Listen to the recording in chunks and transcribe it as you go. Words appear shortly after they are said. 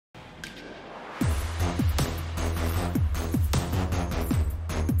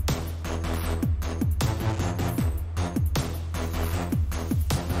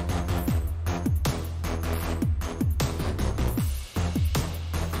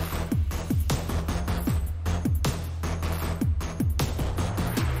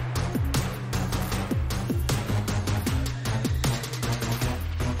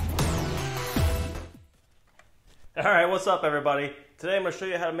Alright, what's up everybody? Today I'm going to show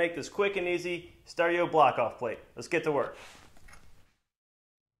you how to make this quick and easy stereo block-off plate. Let's get to work.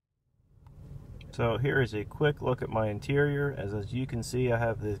 So here is a quick look at my interior. As you can see, I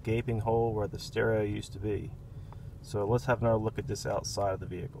have this gaping hole where the stereo used to be. So let's have another look at this outside of the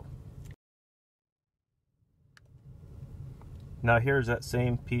vehicle. Now here's that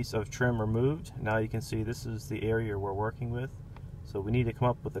same piece of trim removed. Now you can see this is the area we're working with. So we need to come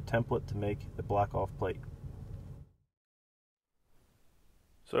up with a template to make the block-off plate.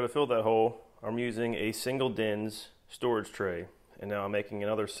 So to fill that hole, I'm using a single DINS storage tray, and now I'm making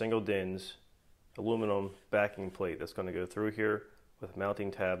another single DINS aluminum backing plate that's going to go through here with mounting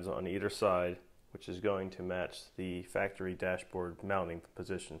tabs on either side, which is going to match the factory dashboard mounting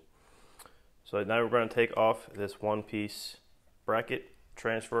position. So now we're going to take off this one piece bracket,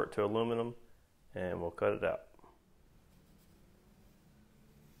 transfer it to aluminum, and we'll cut it out.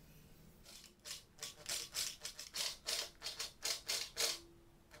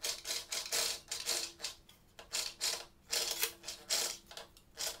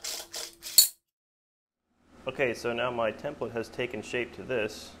 Okay, so now my template has taken shape to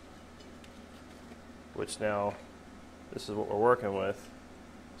this, which now this is what we're working with.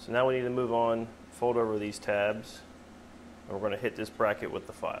 So now we need to move on, fold over these tabs, and we're going to hit this bracket with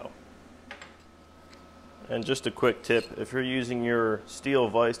the file. And just a quick tip, if you're using your steel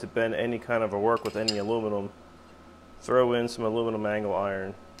vise to bend any kind of a work with any aluminum, throw in some aluminum angle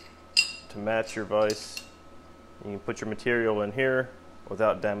iron to match your vise. You can put your material in here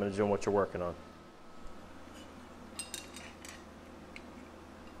without damaging what you're working on.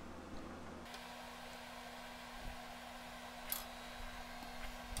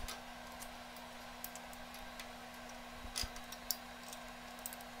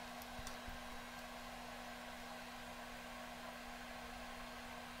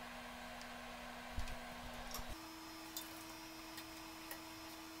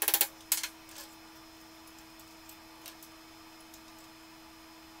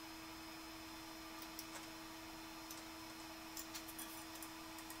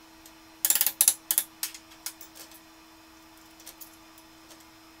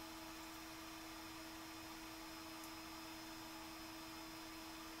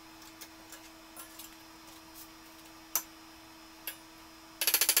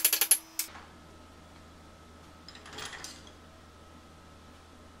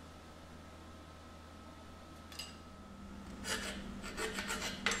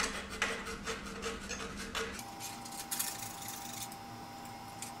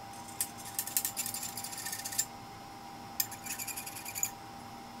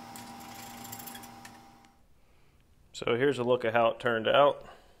 So here's a look at how it turned out.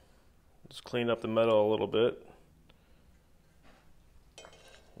 Just clean up the metal a little bit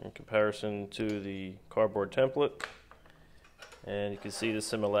in comparison to the cardboard template. And you can see the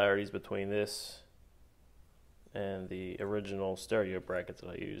similarities between this and the original stereo bracket that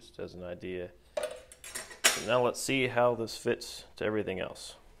I used as an idea. So now let's see how this fits to everything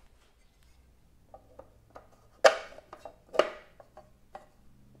else.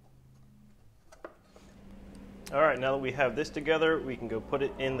 Alright, now that we have this together, we can go put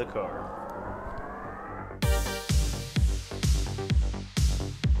it in the car.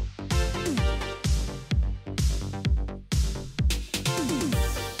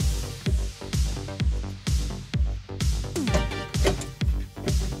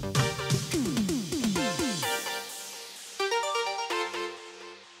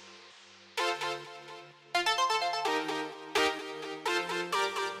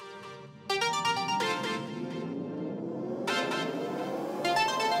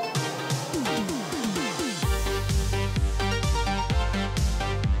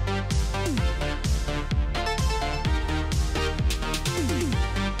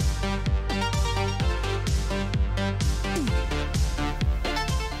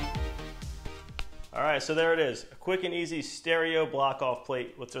 Alright, so there it is. A quick and easy stereo block-off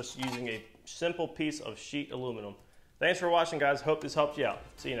plate with just using a simple piece of sheet aluminum. Thanks for watching, guys. Hope this helped you out.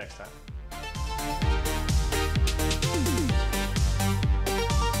 See you next time.